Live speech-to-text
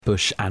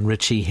Bush and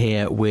Richie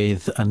here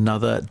with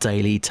another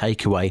daily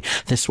takeaway.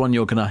 This one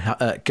you're gonna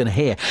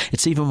hear.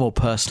 It's even more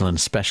personal and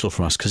special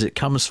from us because it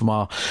comes from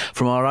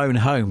our own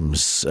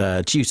homes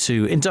due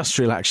to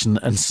industrial action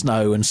and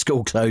snow and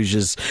school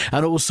closures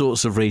and all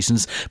sorts of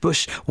reasons.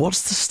 Bush,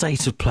 what's the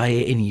state of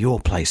play in your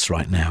place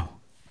right now?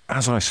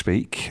 As I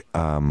speak,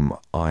 I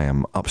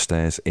am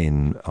upstairs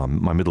in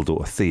my middle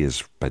daughter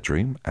Thea's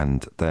bedroom,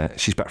 and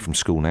she's back from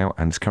school now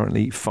and is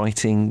currently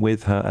fighting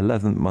with her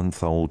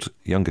 11-month-old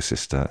younger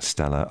sister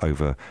Stella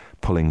over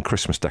pulling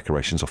Christmas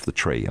decorations off the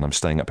tree, and I'm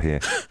staying up here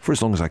for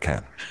as long as I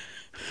can.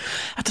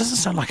 That doesn't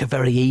sound like a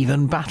very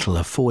even battle,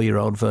 a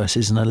 4-year-old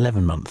versus an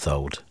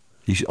 11-month-old.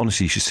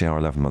 Honestly, you should see our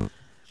 11-month.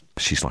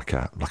 She's like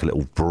a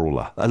little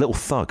brawler, a little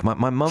thug.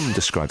 My mum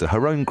described her.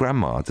 Her own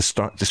grandma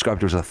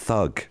described her as a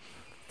thug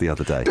the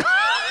other day.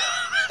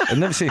 I've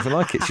never seen anything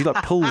like it. She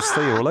pulls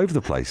Thea all over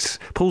the place,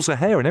 pulls her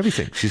hair and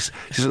everything. She's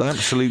an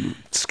absolute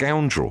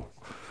scoundrel.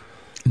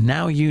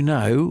 Now you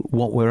know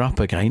what we're up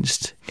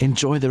against.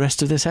 Enjoy the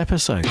rest of this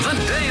episode.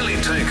 The Daily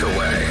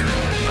Takeaway.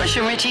 Bush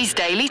and Richie's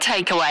Daily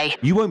Takeaway.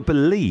 You won't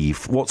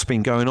believe what's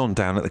been going on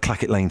down at the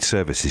Clackett Lane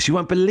services. You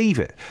won't believe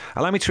it.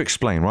 Allow me to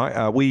explain,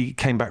 right? We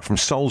came back from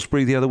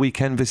Salisbury the other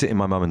weekend visiting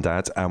my mum and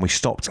dad, and we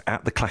stopped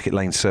at the Clackett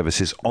Lane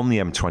services on the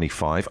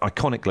M25,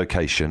 iconic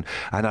location,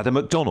 and had a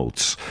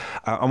McDonald's.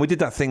 And we did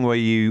that thing where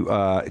you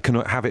can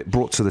have it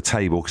brought to the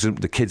table because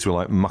the kids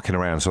were mucking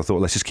around, so I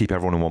thought, let's just keep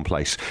everyone in one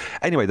place.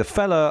 Anyway, the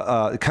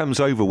fella comes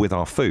over with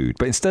our food,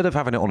 but instead of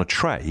having it on a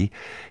tray,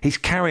 he's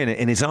carrying it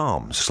in his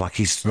arms, like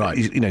he's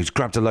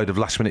grabbed a load of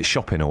last-minute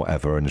shopping or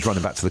whatever and is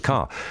running back to the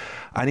car.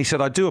 And he said,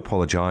 I do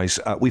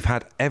apologise. We've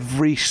had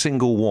every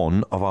single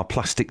one of our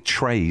plastic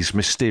trays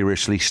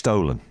mysteriously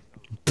stolen.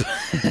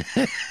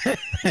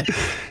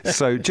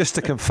 So just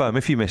to confirm,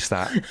 if you missed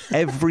that,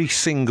 every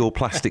single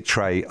plastic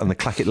tray on the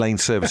Clackett Lane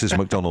services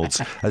McDonald's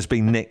has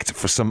been nicked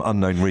for some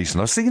unknown reason.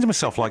 I was thinking to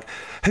myself,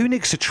 who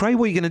nicks a tray?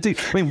 What are you going to do?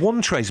 I mean,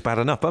 one tray's bad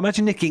enough, but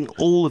imagine nicking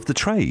all of the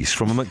trays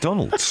from a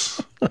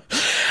McDonald's.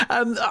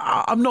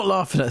 I'm not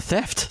laughing at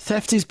theft.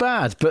 Theft is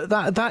bad, but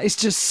that is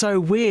just so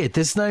weird.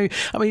 There's no...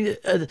 I mean...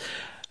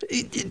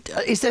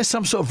 is there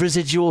some sort of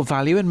residual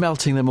value in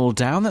melting them all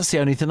down? That's the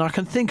only thing I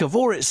can think of.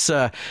 Or it's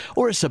a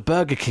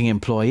Burger King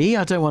employee.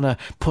 I don't want to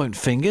point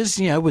fingers.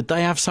 Would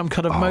they have some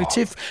kind of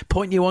motive?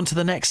 Point you on to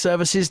the next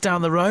services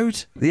down the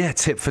road? Yeah,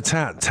 tit for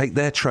tat. Take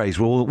their trays.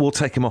 We'll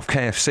take them off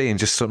KFC and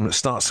just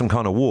start some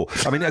kind of war.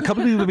 I mean, a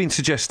couple of people have been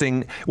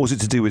suggesting, was it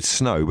to do with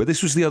snow? But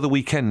this was the other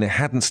weekend. It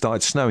hadn't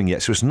started snowing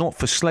yet, so it's not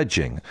for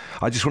sledging.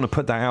 I just want to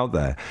put that out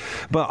there.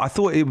 But I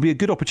thought it would be a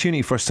good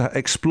opportunity for us to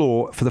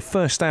explore, for the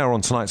first hour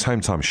on tonight's Home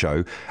Time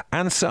show,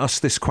 answer us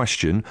this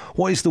question: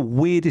 what is the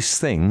weirdest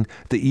thing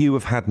that you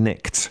have had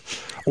nicked?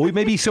 Or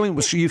maybe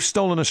you've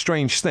stolen a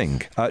strange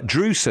thing.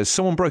 Drew says,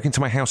 someone broke into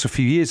my house a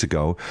few years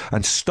ago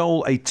and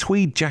stole a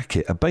tweed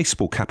jacket, a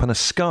baseball cap and a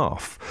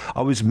scarf.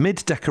 I was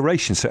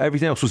mid-decoration, so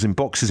everything else was in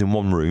boxes in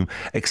one room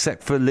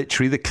except for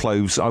literally the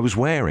clothes I was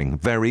wearing.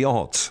 Very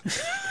odd.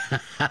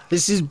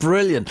 This is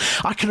brilliant.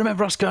 I can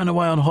remember us going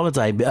away on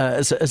holiday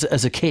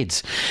as a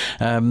kid,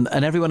 and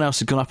everyone else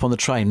had gone up on the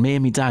train, me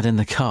and my dad in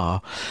the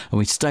car, and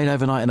we stayed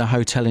overnight in a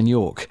hotel in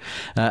York,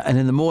 and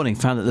in the morning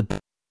found that the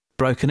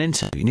broken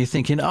into, and you're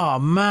thinking, oh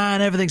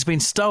man, everything's been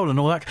stolen,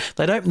 all that.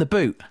 They'd opened the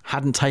boot,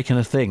 hadn't taken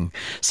a thing.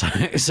 So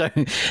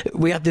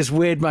we had this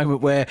weird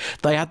moment where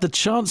they had the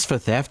chance for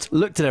theft,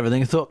 looked at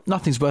everything and thought,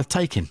 nothing's worth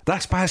taking.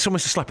 That's bad. It's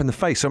almost a slap in the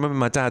face. I remember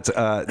my dad,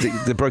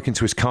 they broke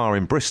into his car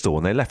in Bristol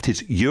and they left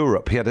his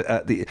Europe. He had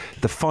the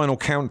Final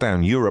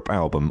Countdown Europe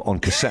album on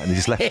cassette and he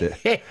just left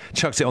it,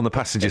 chucked it on the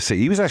passenger seat.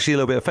 He was actually a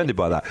little bit offended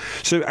by that.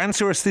 So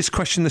answer us this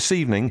question this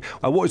evening.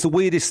 What is the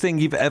weirdest thing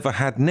you've ever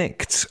had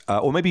nicked?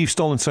 Or maybe you've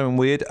stolen something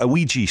weird.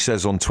 Ouija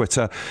says on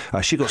Twitter,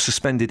 she got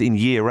suspended in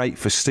year 8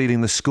 for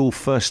stealing the school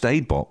first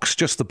aid box,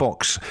 just the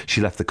box. She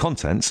left the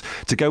contents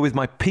to go with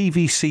my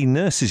PVC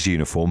nurse's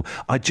uniform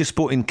I just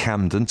bought in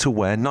Camden to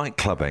wear night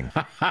clubbing.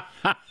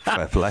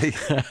 Fair play.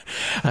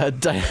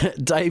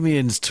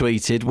 Damien's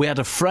tweeted, we had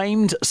a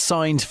framed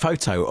signed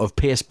photo of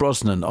Pierce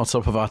Brosnan on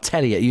top of our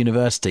telly at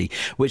university,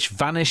 which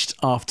vanished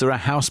after a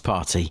house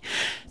party.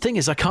 Thing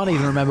is, I can't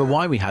even remember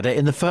why we had it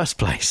in the first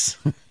place.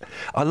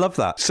 I love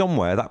that.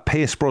 Somewhere that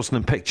Pierce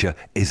Brosnan picture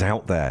is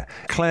out there.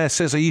 Claire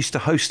says, I used to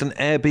host an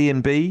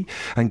Airbnb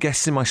and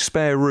guests in my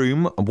spare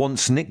room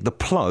once nicked the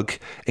plug,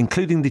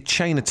 including the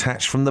chain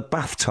attached from the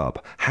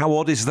bathtub. How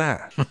odd is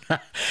that?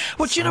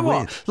 Well, do you know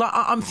what?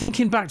 I'm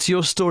thinking back to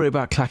your story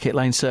about Clackett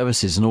Lane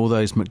services and all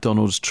those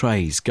McDonald's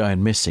trays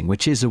going missing,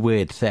 which is a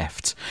weird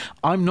theft.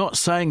 I'm not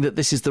saying that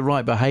this is the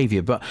right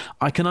behaviour, but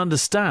I can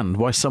understand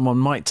why someone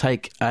might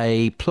take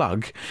a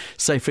plug,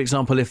 say, for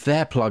example, if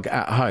their plug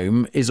at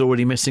home is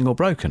already missing or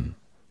broken.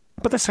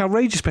 But that's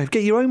outrageous, Bev.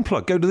 Get your own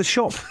plug. Go to the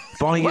shop.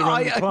 Buy your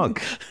own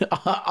plug.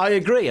 I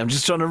agree. I'm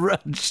just trying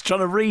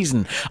to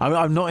reason.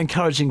 I'm not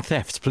encouraging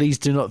theft. Please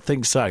do not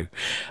think so.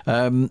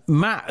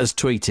 Matt has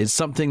tweeted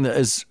something that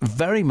has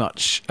very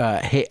much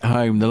hit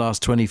home the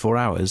last 24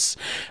 hours.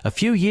 A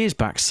few years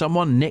back,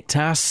 someone nicked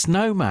our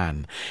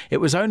snowman. It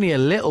was only a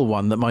little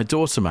one that my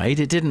daughter made.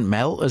 It didn't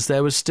melt as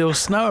there was still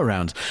snow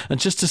around and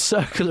just a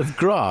circle of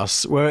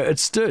grass where it had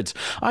stood.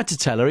 I had to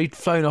tell her he'd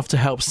phone off to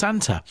help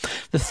Santa.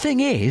 The thing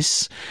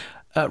is,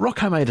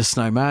 Rocco made a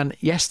snowman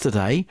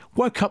yesterday,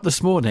 woke up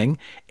this morning,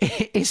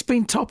 it's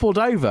been toppled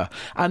over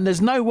and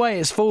there's no way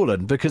it's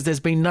fallen because there's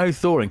been no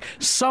thawing.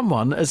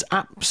 Someone has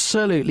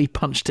absolutely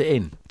punched it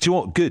in. Do you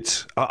know what? Good.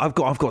 I've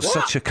got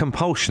such a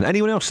compulsion.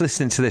 Anyone else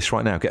listening to this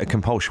right now get a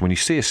compulsion when you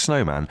see a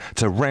snowman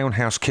to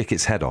roundhouse kick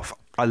its head off.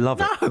 I love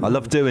it. I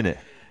love doing it.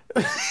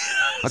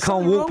 I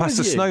can't walk past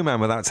a snowman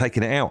without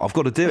taking it out. I've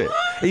got to do it.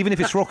 Even if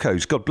it's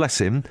Rocco's, God bless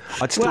him,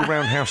 I'd still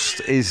roundhouse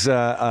his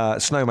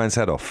snowman's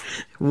head off.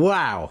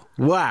 Wow.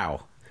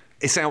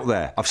 It's out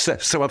there. I've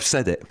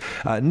said it.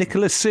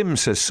 Nicholas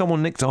Sims says,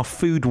 someone nicked our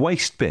food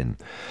waste bin.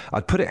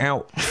 I'd put it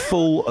out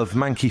full of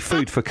manky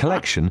food for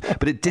collection,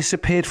 but it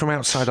disappeared from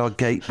outside our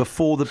gate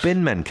before the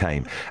bin men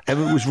came. And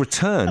it was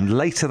returned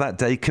later that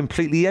day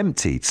completely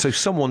emptied. So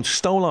someone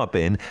stole our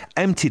bin,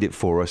 emptied it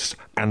for us,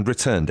 and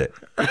returned it.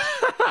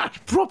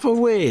 Proper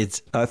weird.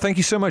 Thank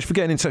you so much for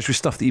getting in touch with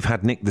stuff that you've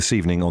had nicked this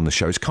evening on the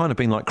show. It's kind of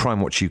been like Crime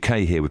Watch UK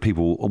here, with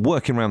people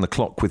working around the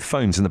clock with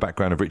phones in the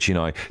background of Richie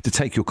and I to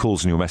take your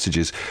calls and your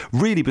messages.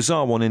 Really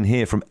bizarre one in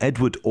here from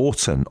Edward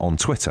Orton on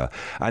Twitter.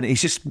 And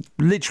he's just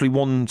literally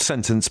one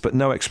sentence, but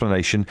no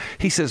explanation.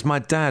 He says, my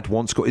dad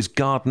once got his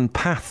garden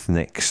path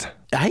nicked.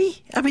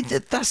 Hey? I mean,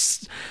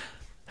 that's...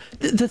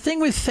 The thing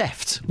with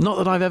theft, not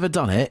that I've ever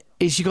done it,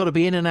 is you've got to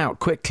be in and out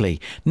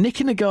quickly.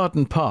 Nicking a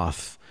garden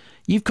path...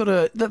 You've got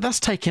to... That's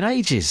taking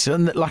ages.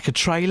 And like a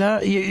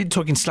trailer, you're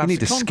talking slabs of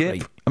concrete. You need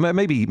to skip. I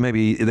mean,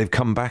 maybe they've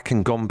come back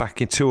and gone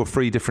back in 2 or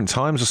 3 different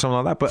times or something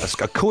like that.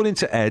 But according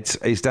to Ed,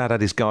 his dad had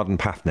his garden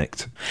path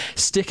nicked.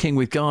 Sticking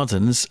with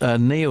gardens,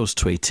 Neil's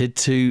tweeted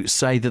to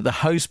say that the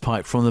hose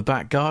pipe from the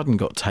back garden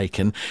got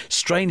taken.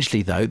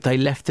 Strangely, though, they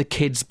left the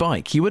kid's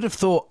bike. You would have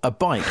thought a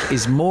bike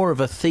is more of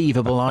a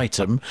thievable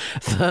item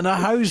than a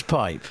hose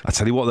pipe. I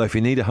tell you what, though, if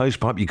you need a hose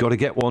pipe, you've got to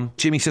get one.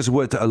 Jimmy says I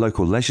worked at a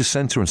local leisure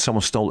centre and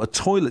someone stole a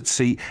toilet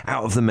seat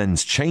out of the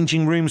men's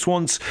changing rooms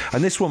once.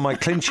 And this one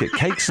might clinch it.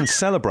 Cakes and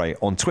Celebrate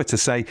on Twitter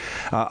say,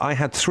 I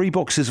had 3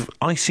 boxes of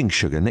icing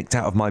sugar nicked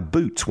out of my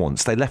boot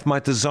once. They left my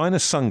designer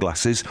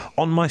sunglasses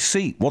on my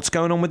seat. What's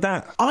going on with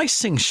that?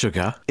 Icing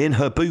sugar? In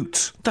her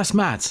boot. That's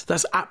mad.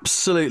 That's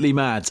absolutely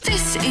mad.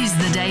 This is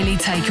the Daily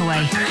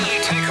Takeaway.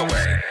 Daily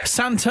Takeaway.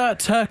 Santa,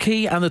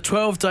 turkey and the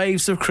 12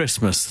 days of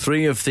Christmas.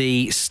 3 of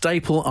the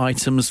staple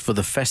items for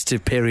the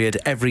festive period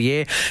every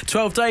year.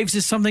 12 days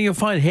is something you'll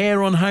find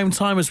here on Home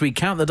Time as we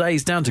count the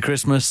days down to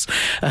Christmas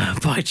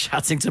by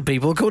chatting to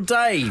people called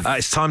Dave.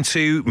 It's time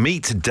to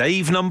meet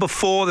Dave number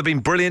 4. They've been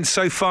brilliant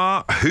so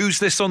far. Who's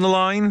this on the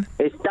line?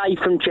 It's Dave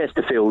from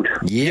Chesterfield.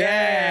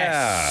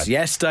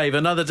 Yes, Dave.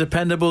 Another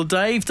dependable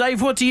Dave.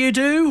 Dave, what do you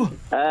do?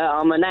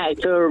 I'm an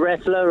actor, a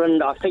wrestler,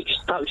 and I fix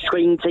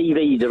touchscreen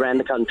TVs around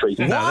the country.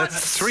 Now,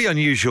 that's 3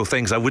 unusual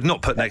things I would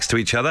not put next to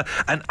each other.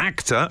 An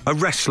actor, a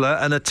wrestler,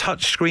 and a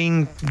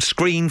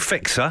screen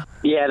fixer.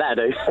 Yeah, that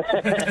do.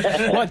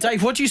 Right,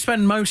 Dave, what do you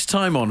spend most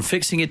time on?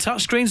 Fixing your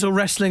touchscreens or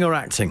wrestling or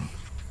acting?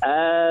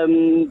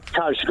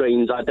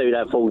 Touchscreens, I do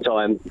that full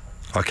time.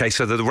 Okay,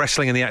 so the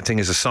wrestling and the acting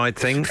is a side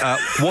thing.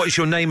 What is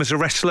your name as a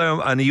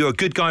wrestler? And are you a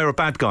good guy or a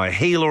bad guy? A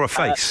heel or a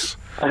face?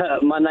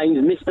 My name's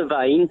Mr.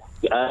 Vane,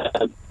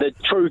 the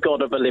true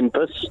god of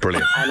Olympus.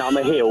 Brilliant. And I'm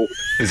a heel.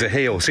 He's a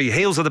heel. So your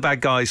heels are the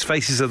bad guys,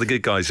 faces are the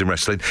good guys in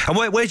wrestling. And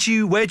where do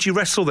you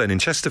wrestle then, in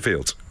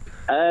Chesterfield?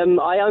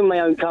 I own my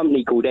own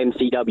company called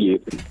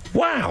MCW.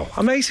 Wow,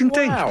 amazing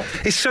thing. Wow.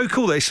 It's so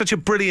cool. It's such a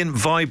brilliant,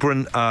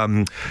 vibrant,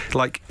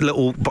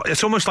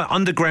 it's almost like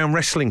underground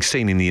wrestling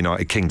scene in the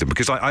United Kingdom,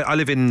 because I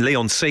live in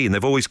Leigh-on-Sea and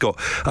they've always got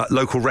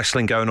local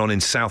wrestling going on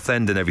in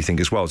Southend and everything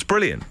as well. It's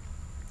brilliant.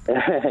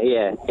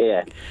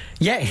 Yeah.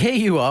 Yeah, here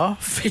you are,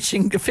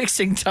 fixing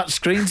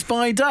touchscreens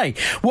by day.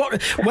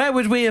 Where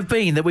would we have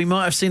been that we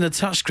might have seen a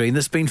touchscreen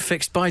that's been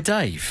fixed by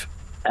Dave?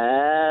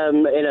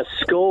 In a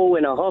school,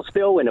 in a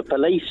hospital, in a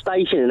police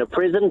station, in a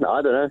prison.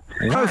 I don't know.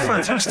 Oh,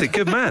 fantastic.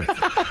 Good man.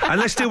 And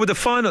let's deal with the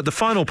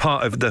final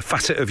part of the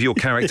facet of your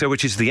character,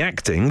 which is the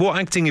acting. What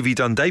acting have you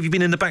done, Dave? You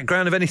been in the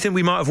background of anything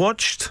we might have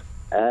watched?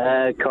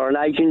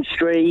 Coronation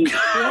Street.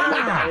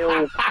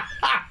 Emmerdale.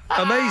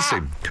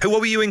 Amazing.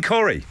 What were you in,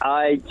 Corrie?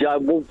 I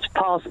walked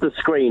past the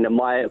screen and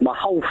my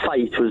whole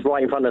face was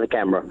right in front of the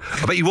camera.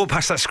 I bet you walked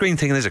past that screen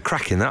thinking there's a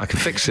crack in that, I can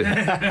fix it.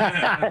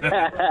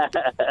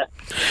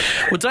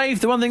 Well, Dave,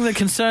 the one thing that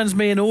concerns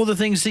me in all the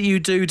things that you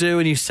do,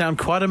 and you sound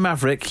quite a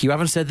maverick, you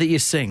haven't said that you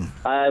sing.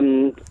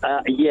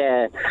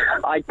 Yeah,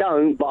 I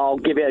don't, but I'll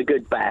give it a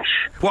good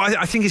bash. Well,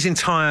 I think his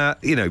entire,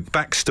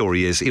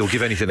 backstory is he'll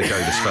give anything a go,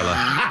 this fella.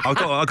 I've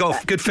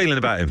got a good feeling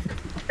about him.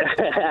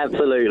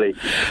 Absolutely.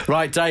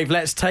 Right, Dave,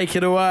 let's take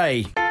it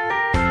away.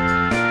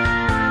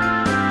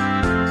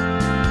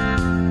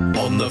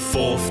 the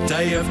 4th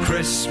day of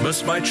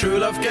Christmas, my true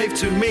love gave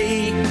to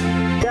me.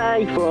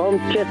 Day from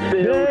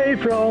Chesterfield. Day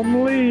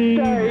from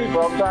Leeds. Day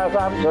from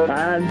Southampton.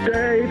 And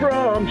day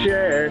from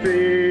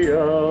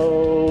Sheffield.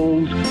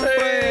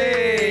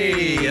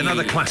 Hey,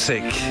 another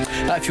classic.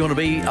 If you want to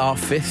be our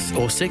 5th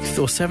or 6th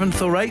or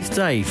 7th or 8th,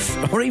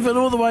 Dave, or even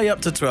all the way up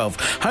to 12,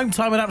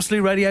 hometime at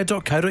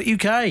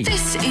absoluteradio.co.uk.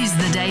 This is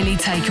the Daily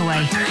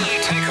Takeaway.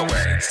 Daily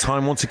Takeaway. It's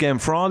time once again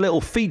for our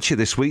little feature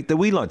this week that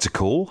we like to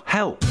call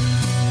Help.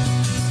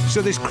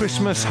 So this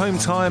Christmas, home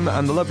time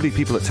and the lovely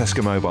people at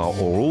Tesco Mobile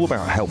are all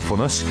about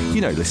helpfulness,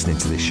 listening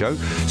to this show.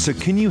 So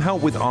can you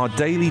help with our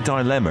daily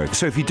dilemma?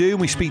 So if you do and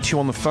we speak to you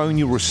on the phone,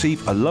 you'll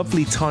receive a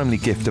lovely timely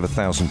gift of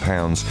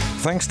 £1,000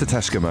 thanks to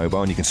Tesco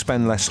Mobile, and you can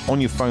spend less on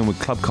your phone with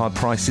club card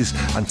prices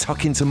and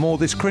tuck into more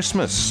this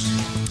Christmas.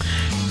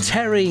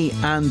 Terry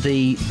and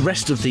the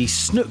rest of the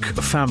Snook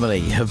family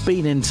have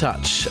been in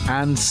touch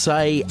and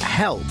say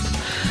help.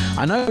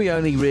 I know we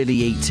only really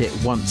eat it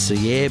once a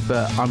year,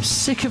 but I'm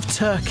sick of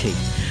turkey.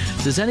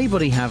 Does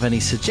anybody have any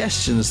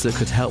suggestions that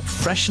could help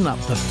freshen up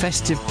the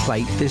festive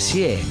plate this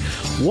year?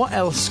 What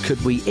else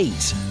could we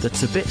eat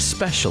that's a bit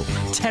special?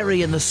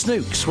 Terry and the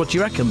Snooks, what do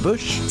you reckon,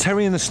 Bush?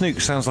 Terry and the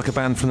Snooks sounds like a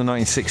band from the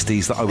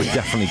 1960s that I would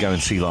definitely go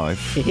and see live,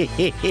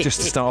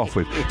 just to start off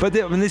with. But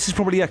this is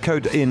probably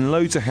echoed in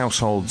loads of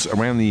households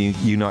around the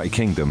United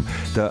Kingdom,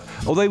 that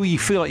although you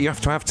feel like you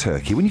have to have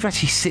turkey, when you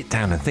actually sit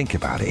down and think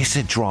about it, it's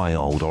a dry,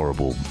 old,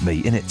 horrible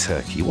meat, isn't it,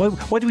 turkey?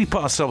 Why do we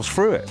put ourselves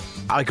through it?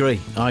 I agree.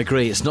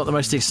 It's not the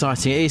most exciting.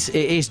 It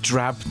is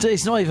drab.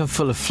 It's not even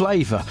full of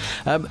flavour.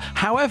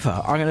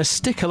 However, I'm going to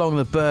stick along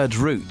the bird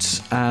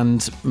route,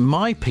 and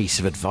my piece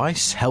of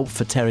advice, help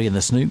for Terry and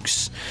the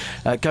Snooks,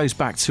 goes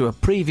back to a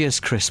previous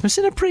Christmas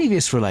in a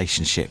previous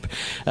relationship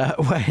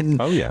when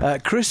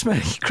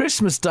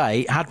Christmas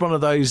Day had one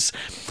of those.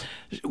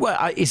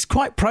 Well, it's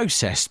quite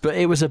processed, but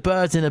it was a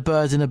bird in a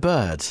bird in a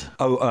bird.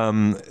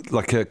 Oh,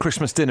 like a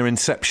Christmas dinner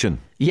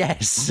inception.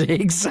 Yes,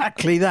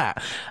 exactly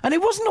that. And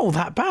it wasn't all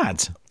that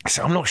bad.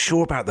 So I'm not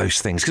sure about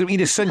those things, because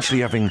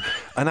essentially having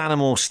an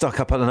animal stuck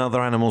up at another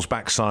animal's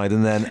backside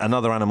and then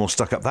another animal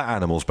stuck up that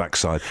animal's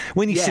backside.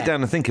 When you sit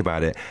down and think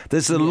about it,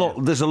 there's a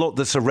lot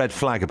that's a red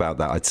flag about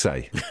that, I'd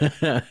say.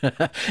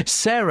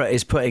 Sarah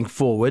is putting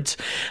forward,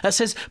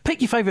 says, pick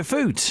your favourite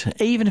food,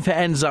 even if it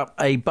ends up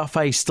a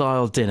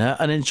buffet-style dinner,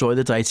 and enjoy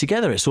the day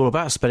together. It's all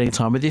about spending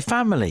time with your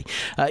family.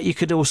 You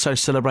could also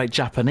celebrate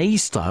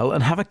Japanese style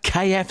and have a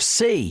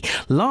KFC.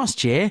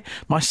 Last year,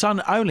 my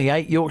son only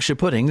ate Yorkshire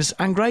puddings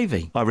and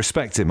gravy. I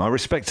respect him. I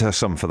respect her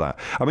son for that.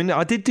 I mean,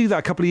 I did do that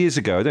a couple of years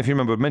ago. I don't know if you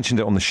remember, I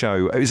mentioned it on the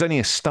show. It was only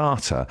a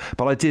starter,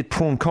 but I did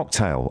prawn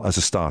cocktail as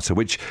a starter,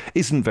 which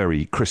isn't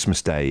very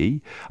Christmas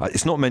Day-y.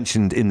 It's not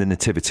mentioned in the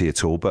Nativity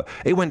at all, but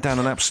it went down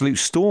an absolute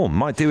storm.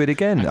 Might do it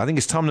again. I think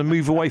it's time to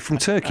move away from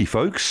turkey,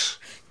 folks.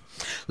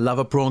 Love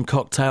a prawn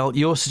cocktail.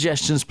 Your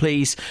suggestions,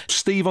 please.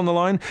 Steve on the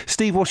line.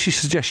 Steve, what's your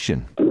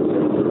suggestion?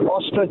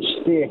 Ostrich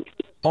steak.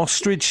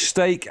 Ostrich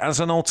steak as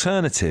an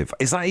alternative.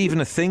 Is that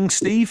even a thing,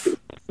 Steve?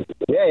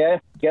 Yeah.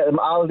 Get them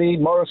Aldi,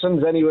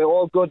 Morrison's, anyway,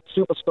 all good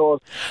superstores.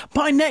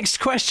 My next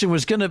question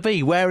was going to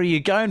be, where are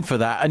you going for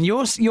that? And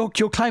you're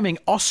claiming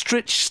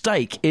ostrich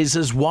steak is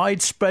as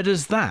widespread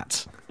as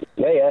that?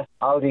 Yeah.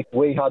 Aldi,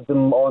 we had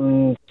them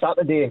on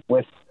Saturday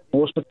with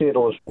roast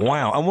potatoes.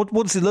 Wow. And what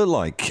does it look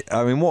like?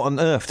 I mean, what on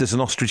earth does an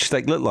ostrich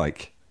steak look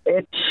like?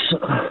 It's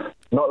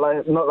not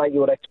like you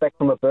would expect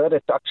from a bird.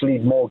 It's actually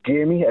more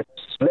gamey. It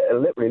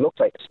literally looks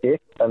like a steak,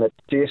 and it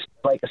tastes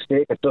like a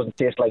steak. It doesn't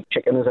taste like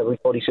chicken, as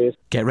everybody says.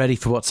 Get ready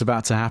for what's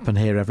about to happen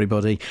here,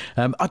 everybody.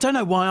 I don't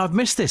know why I've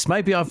missed this.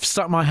 Maybe I've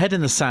stuck my head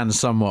in the sand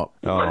somewhat.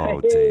 Oh,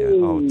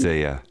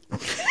 dear.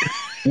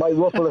 Might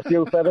ruffle a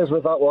few feathers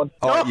with that one.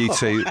 Oh, you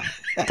two.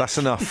 That's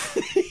enough.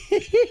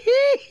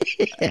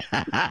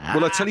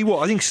 Well, I tell you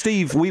what, I think,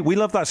 Steve, we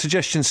love that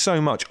suggestion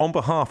so much. On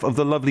behalf of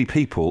the lovely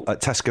people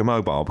at Tesco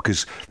Mobile,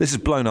 because this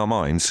has blown our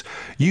minds,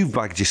 you've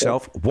bagged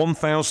yourself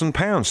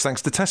 £1,000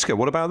 thanks to Tesco.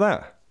 What about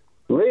that?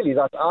 Really,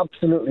 that's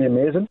absolutely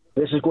amazing.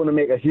 This is going to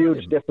make a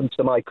huge difference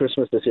to my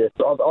Christmas this year.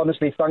 So,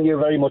 honestly, thank you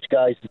very much,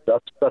 guys.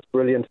 That's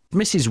brilliant.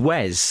 Mrs.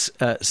 Wes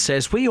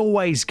says, we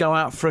always go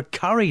out for a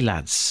curry,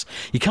 lads.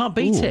 You can't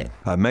beat it.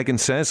 Megan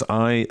says,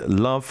 I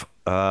love,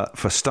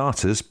 for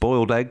starters,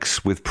 boiled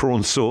eggs with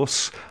prawn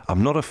sauce.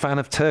 I'm not a fan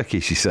of turkey,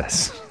 she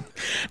says.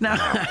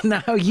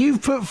 Now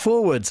you've put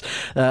forward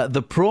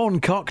the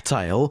prawn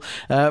cocktail.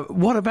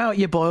 What about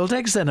your boiled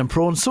eggs then and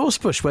prawn sauce,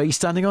 Bush? Where are you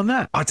standing on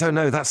that? I don't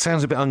know. That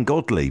sounds a bit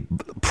ungodly.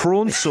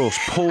 Prawn sauce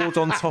poured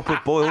on top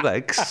of boiled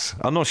eggs.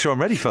 I'm not sure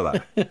I'm ready for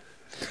that.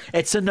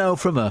 It's a no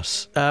from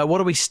us. What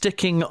are we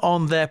sticking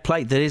on their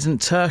plate that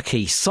isn't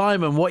turkey?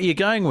 Simon, what are you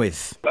going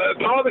with?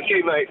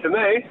 Barbecue, mate, for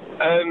me.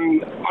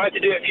 I had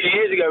to do it a few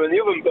years ago when the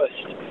oven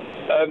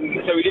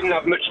bust. So we didn't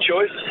have much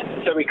choice.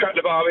 So we cracked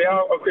the barbie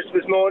out on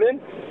Christmas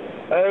morning.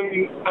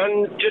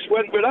 and just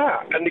went with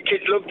that. And the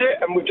kids loved it,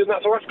 and we've done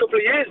that for the last couple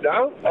of years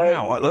now.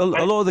 Wow,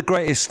 a lot of the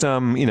greatest,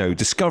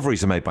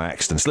 discoveries are made by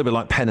accidents. A little bit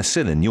like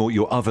penicillin.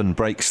 Your oven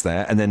breaks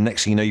there, and then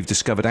next thing you know, you've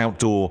discovered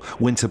outdoor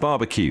winter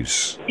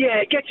barbecues. Yeah,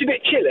 it gets a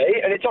bit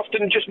chilly, and it's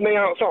often just me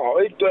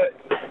outside,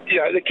 but,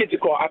 the kids are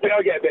quite happy.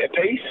 I get a bit of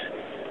peace,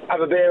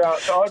 have a beer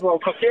outside while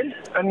cooking,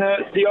 and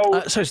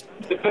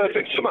the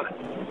perfect summer.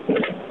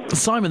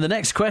 Simon, the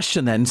next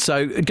question then.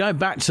 So going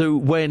back to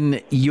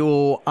when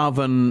your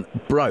oven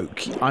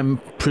broke, I'm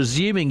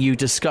presuming you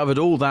discovered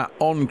all that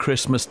on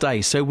Christmas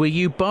Day. So were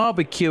you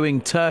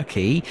barbecuing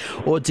turkey,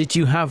 or did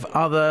you have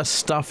other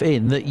stuff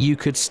in that you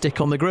could stick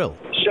on the grill?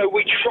 So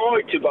we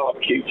tried to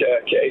barbecue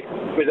turkey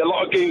with a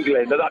lot of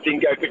Googling, but that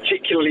didn't go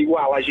particularly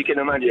well, as you can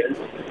imagine,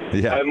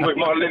 with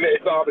my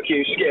limited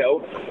barbecue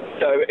skill.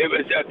 So it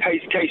was a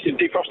case of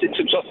defrosting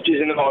some sausages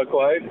in the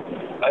microwave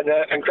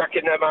and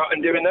cracking them out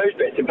and doing those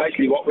bits, and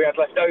basically what we had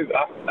left over.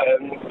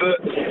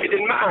 But it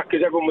didn't matter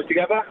because everyone was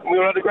together and we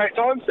all had a great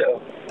time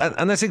still.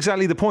 And that's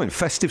exactly the point.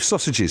 Festive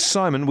sausages.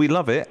 Simon, we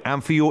love it.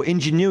 And for your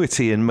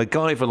ingenuity and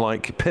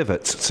MacGyver-like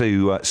pivot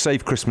to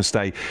save Christmas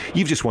Day,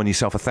 you've just won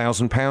yourself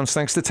 £1,000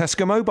 thanks to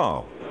Tesco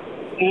Mobile.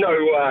 No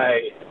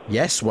way.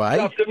 Yes way.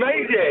 That's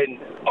amazing.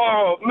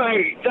 Oh,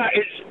 mate, that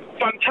is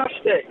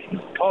fantastic.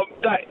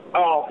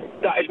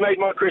 That has made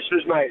my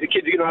Christmas, mate. The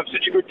kids are going to have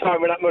such a good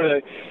time with that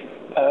money.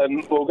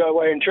 We'll go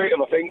away and treat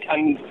them, I think.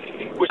 And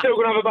we're still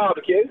going to have a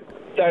barbecue.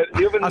 So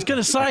the oven, I was going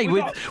to say,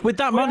 with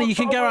that money, you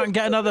can go out and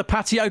get another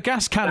patio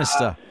gas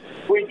canister.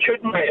 We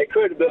could, mate, it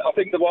could, but I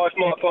think the wife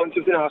might find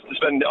something else to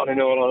spend it on, in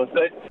all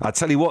honesty. I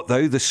tell you what,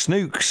 though, the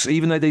Snooks,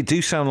 even though they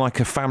do sound like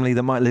a family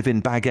that might live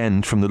in Bag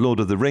End from the Lord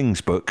of the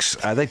Rings books,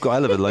 they've got a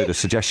hell of a load of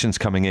suggestions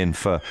coming in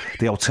for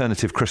the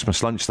alternative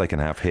Christmas lunch they can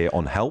have here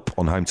on Help,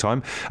 on Home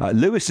Time.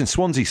 Lewis in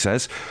Swansea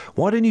says,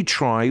 why don't you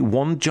try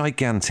one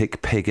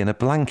gigantic pig in a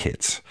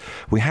blanket?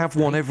 We have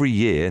one every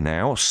year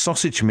now,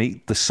 sausage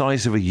meat the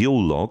size of a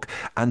Yule log,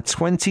 and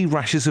 20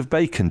 rashers of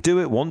bacon. Do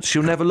it once,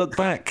 you'll never look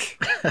back.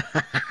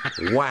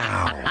 Wow.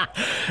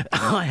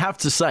 I have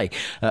to say,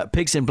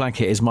 pigs in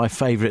blanket is my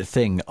favourite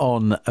thing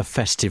on a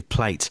festive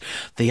plate.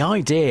 The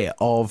idea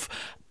of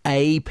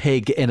a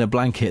pig in a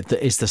blanket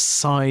that is the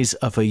size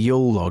of a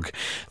Yule log,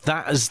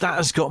 that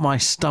has got my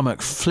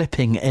stomach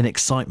flipping in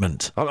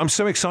excitement. I'm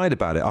so excited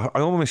about it.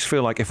 I almost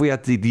feel like if we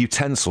had the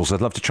utensils,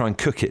 I'd love to try and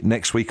cook it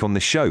next week on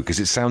this show because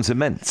it sounds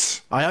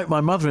immense. I hope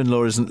my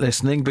mother-in-law isn't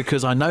listening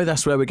because I know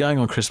that's where we're going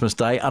on Christmas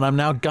Day and I'm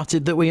now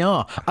gutted that we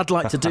are. I'd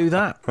like to do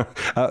that.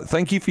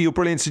 Thank you for your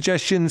brilliant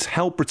suggestions.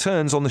 Help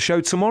returns on the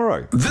show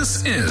tomorrow.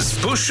 This is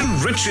Bush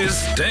and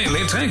Rich's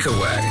Daily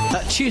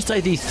Takeaway. Tuesday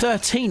the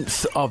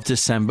 13th of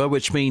December,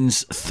 which means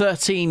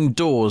 13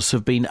 doors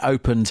have been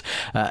opened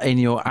in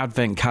your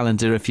advent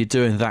calendar if you're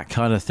doing that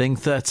kind of thing.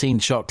 13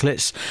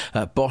 chocolates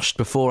boshed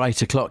before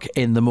 8 o'clock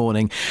in the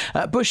morning.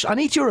 Bush, I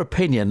need your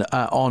opinion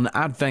on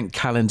advent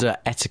calendar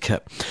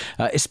etiquette.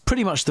 It's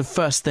pretty much the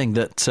first thing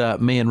that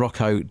me and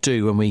Rocco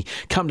do when we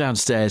come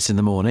downstairs in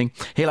the morning.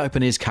 He'll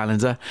open his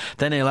calendar,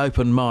 then he'll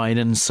open mine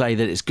and say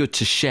that it's good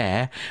to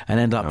share and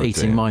end up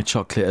eating my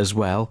chocolate as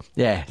well.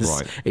 Yeah,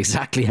 that's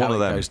exactly how it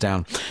goes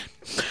down.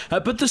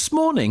 But this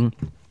morning,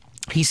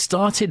 he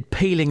started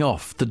peeling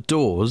off the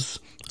doors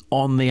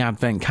on the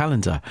advent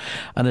calendar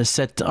and has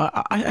said,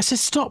 I said,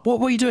 stop, what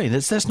were you doing?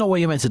 That's not what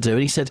you're meant to do.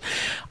 And he said,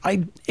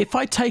 if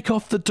I take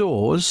off the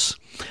doors,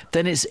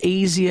 then it's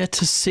easier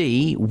to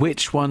see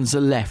which ones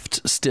are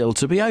left still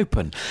to be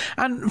open.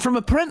 And from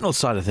a parental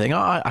side of thing,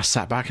 I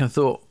sat back and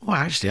thought, well,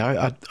 actually,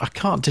 I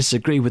can't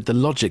disagree with the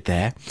logic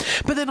there.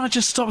 But then I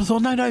just stopped and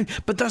thought, no,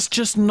 but that's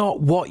just not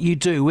what you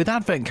do with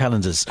advent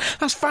calendars.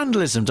 That's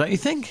vandalism, don't you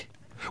think?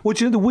 Well,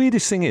 do you know, the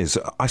weirdest thing is,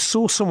 I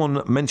saw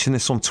someone mention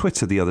this on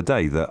Twitter the other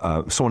day,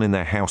 that someone in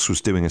their house was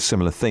doing a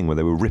similar thing where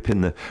they were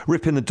ripping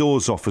the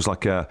doors off as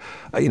like a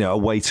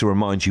way to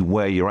remind you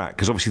where you're at.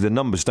 Because obviously the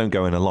numbers don't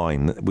go in a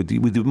line. With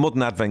the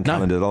modern advent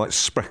calendar, they're like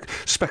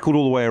speckled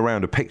all the way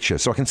around a picture.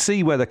 So I can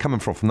see where they're coming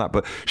from that.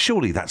 But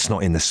surely that's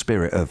not in the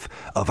spirit of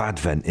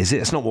Advent, is it?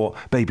 It's not what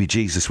baby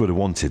Jesus would have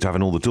wanted,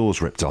 having all the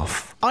doors ripped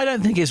off. I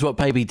don't think it's what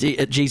baby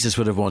Jesus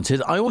would have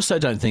wanted. I also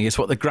don't think it's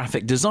what the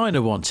graphic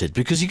designer wanted,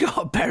 because you've got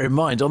to bear in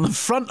mind, on the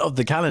front of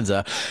the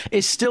calendar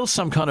is still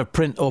some kind of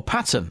print or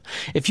pattern.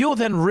 If you're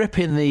then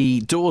ripping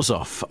the doors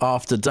off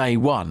after day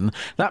one,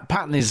 that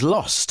pattern is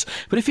lost.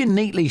 But if you're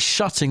neatly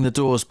shutting the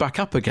doors back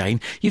up again,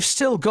 you've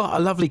still got a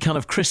lovely kind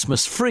of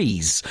Christmas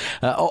frieze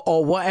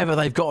or whatever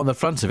they've got on the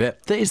front of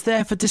it that is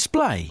there for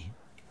display.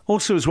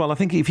 Also, as well, I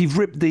think if you've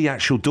ripped the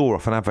actual door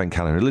off an advent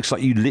calendar, it looks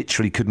like you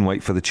literally couldn't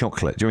wait for the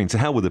chocolate. Do you mean, to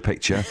hell with the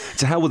picture,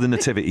 to hell with the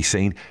nativity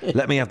scene,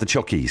 let me have the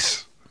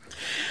chockies.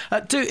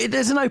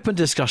 There's an open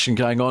discussion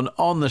going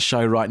on the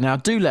show right now.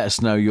 Do let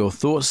us know your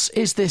thoughts.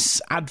 Is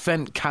this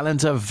advent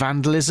calendar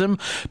vandalism?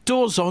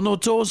 Doors on or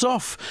doors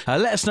off?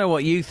 Let us know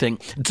what you think.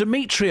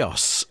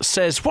 Demetrios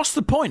says, what's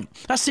the point?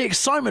 That's the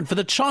excitement for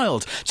the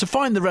child, to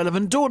find the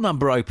relevant door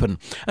number open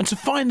and to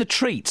find the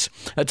treat.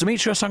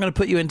 Demetrios, I'm going to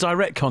put you in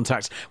direct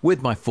contact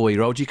with my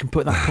 4-year-old. You can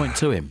put that point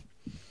to him.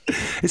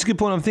 It's a good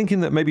point. I'm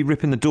thinking that maybe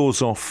ripping the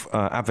doors off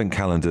advent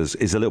calendars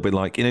is a little bit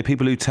like,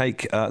 people who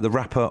take the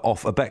wrapper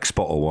off a Beck's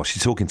bottle while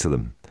she's talking to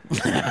them.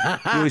 You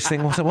always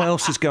think, what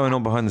else is going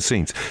on behind the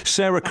scenes?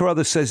 Sarah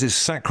Carruthers says it's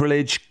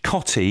sacrilege.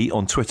 Cotty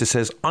on Twitter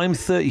says, I'm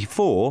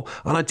 34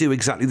 and I do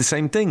exactly the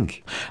same thing.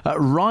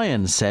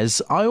 Ryan says,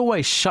 I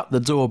always shut the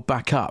door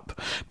back up,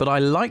 but I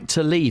like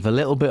to leave a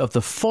little bit of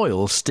the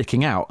foil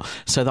sticking out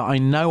so that I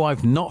know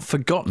I've not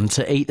forgotten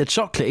to eat the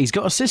chocolate. He's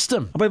got a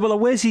system. Well,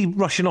 where's he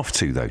rushing off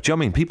to, though? Do you know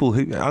what I mean? People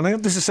who... I know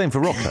this is the same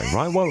for Rocco,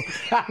 right? Well,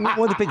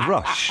 why the big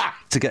rush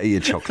to get your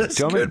chocolate? That's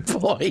do you know what I mean?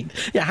 good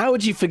point. Yeah, how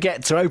would you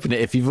forget to open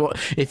it if you've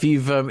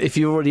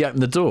already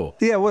opened the door?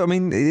 Yeah, well, I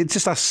mean, it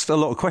just asks a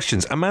lot of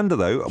questions. Amanda,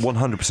 though,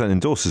 100%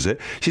 endorses it.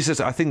 She says,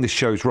 I think this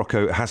shows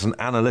Rocco has an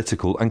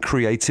analytical and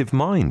creative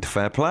mind.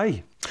 Fair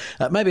play.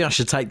 Maybe I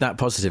should take that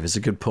positive. It's a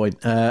good point.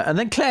 And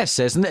then Claire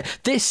says,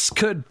 this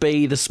could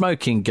be the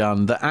smoking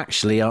gun that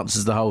actually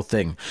answers the whole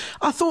thing.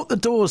 I thought the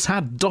doors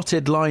had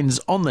dotted lines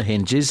on the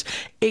hinges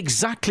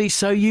exactly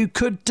so you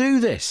could do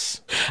this.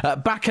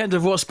 Back end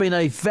of what's been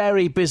a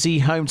very busy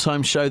home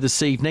time show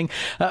this evening.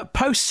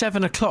 Post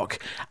 7 o'clock.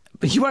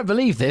 You won't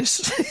believe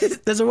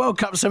this. There's a World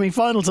Cup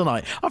semi-final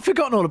tonight. I've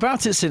forgotten all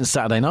about it since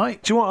Saturday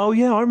night. Do you know what? Oh,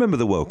 yeah, I remember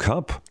the World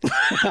Cup.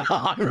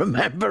 I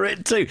remember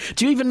it too.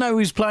 Do you even know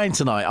who's playing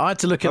tonight? I had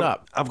to look it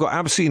up. I've got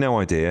absolutely no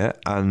idea.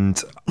 And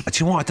do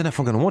you know what? I don't know if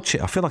I'm going to watch it.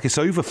 I feel like it's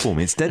over for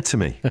me. It's dead to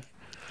me.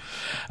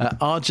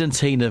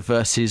 Argentina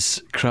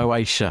versus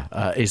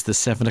Croatia is the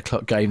 7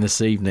 o'clock game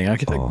this evening.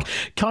 I'm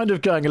kind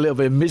of going a little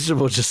bit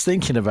miserable just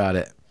thinking about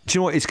it. Do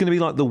you know what? It's going to be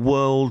like the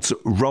world's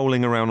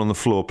rolling around on the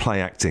floor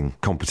play acting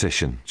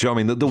competition. Do you know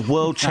what I mean? The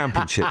World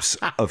Championships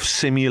of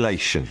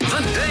simulation.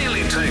 The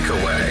Daily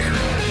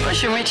Takeaway.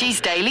 Bush and Richie's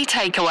Daily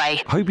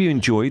Takeaway. Hope you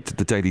enjoyed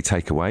the Daily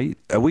Takeaway.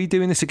 Are we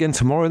doing this again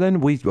tomorrow then?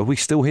 Are we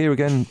still here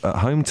again at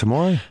home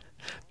tomorrow?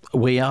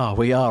 We are.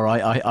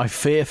 I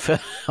fear for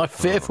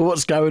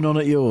what's going on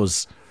at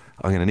yours.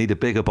 I'm going to need a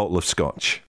bigger bottle of scotch.